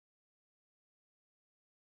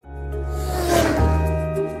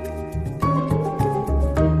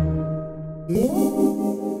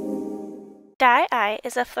DiI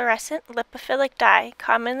is a fluorescent lipophilic dye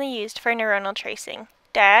commonly used for neuronal tracing.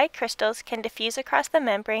 DiI crystals can diffuse across the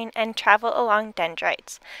membrane and travel along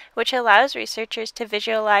dendrites, which allows researchers to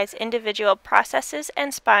visualize individual processes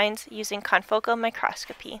and spines using confocal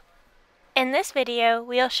microscopy. In this video,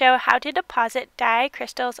 we'll show how to deposit DiI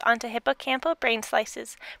crystals onto hippocampal brain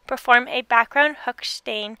slices, perform a background Hook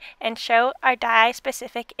stain, and show our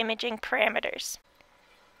DiI-specific imaging parameters.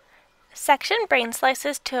 Section brain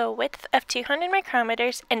slices to a width of 200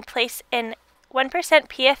 micrometers and place in 1%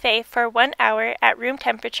 PFA for 1 hour at room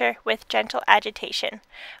temperature with gentle agitation.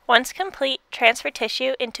 Once complete, transfer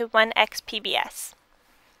tissue into 1x PBS.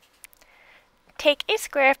 Take a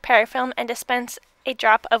square of parafilm and dispense a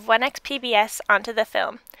drop of 1x PBS onto the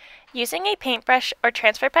film. Using a paintbrush or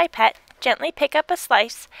transfer pipette, gently pick up a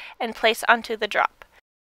slice and place onto the drop.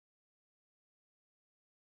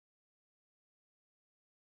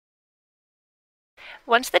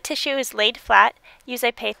 Once the tissue is laid flat, use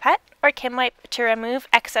a pipette or Kim wipe to remove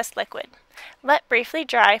excess liquid. Let briefly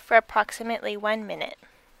dry for approximately 1 minute.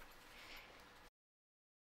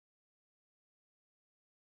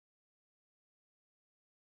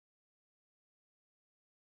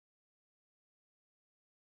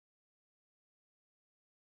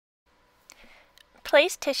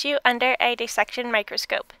 Place tissue under a dissection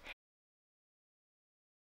microscope.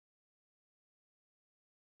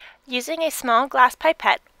 Using a small glass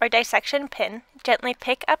pipette or dissection pin, gently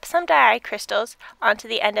pick up some DiI crystals onto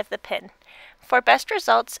the end of the pin. For best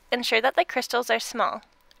results, ensure that the crystals are small.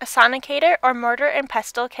 A sonicator or mortar and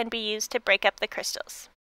pestle can be used to break up the crystals.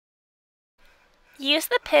 Use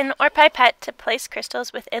the pin or pipette to place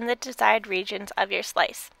crystals within the desired regions of your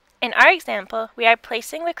slice. In our example, we are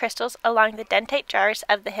placing the crystals along the dentate jars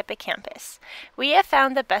of the hippocampus. We have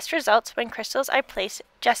found the best results when crystals are placed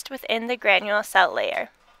just within the granule cell layer.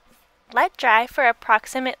 Let dry for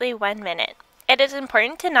approximately 1 minute. It is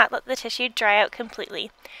important to not let the tissue dry out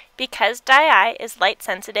completely. Because DiI is light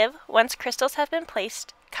sensitive, once crystals have been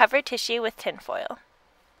placed, cover tissue with tinfoil.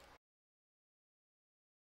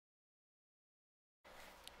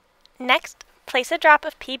 Next, place a drop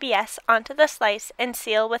of PBS onto the slice and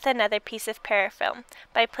seal with another piece of parafilm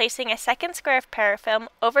by placing a second square of parafilm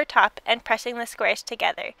over top and pressing the squares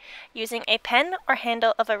together, using a pen or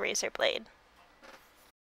handle of a razor blade.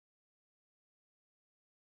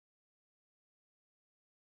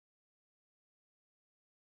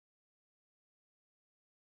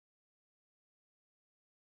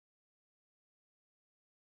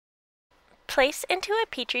 Place into a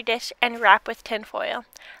petri dish and wrap with tinfoil.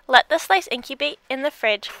 Let the slice incubate in the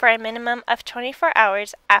fridge for a minimum of 24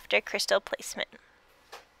 hours after crystal placement.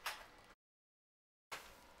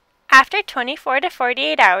 After 24 to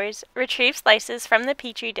 48 hours, retrieve slices from the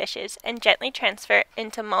petri dishes and gently transfer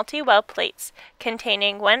into multi-well plates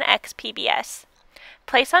containing 1x PBS.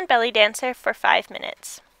 Place on belly dancer for 5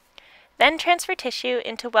 minutes. Then transfer tissue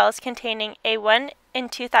into wells containing a 1 in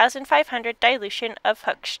 2,500 dilution of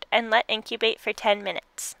Hooked and let incubate for 10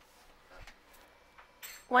 minutes.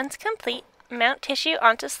 Once complete, mount tissue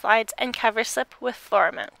onto slides and cover slip with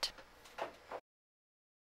floor mount.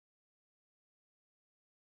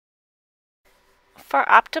 For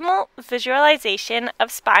optimal visualization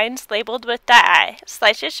of spines labeled with DiI,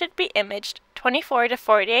 slices should be imaged 24 to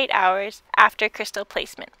 48 hours after crystal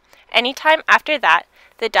placement. Anytime after that,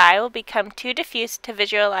 the dye will become too diffuse to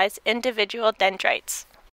visualize individual dendrites.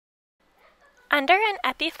 Under an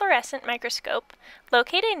epifluorescent microscope,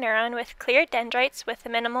 locate a neuron with clear dendrites with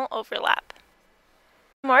minimal overlap.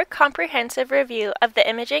 For a more comprehensive review of the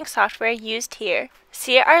imaging software used here,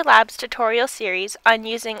 see our lab's tutorial series on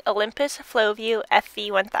using Olympus FlowView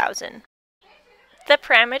FV1000. The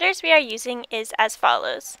parameters we are using is as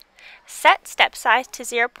follows. Set step size to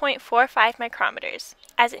 0.45 micrometers,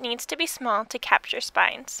 as it needs to be small to capture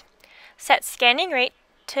spines. Set scanning rate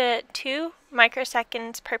to 2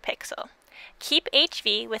 microseconds per pixel. Keep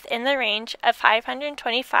HV within the range of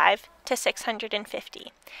 525 to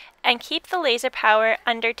 650, and keep the laser power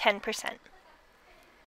under 10%.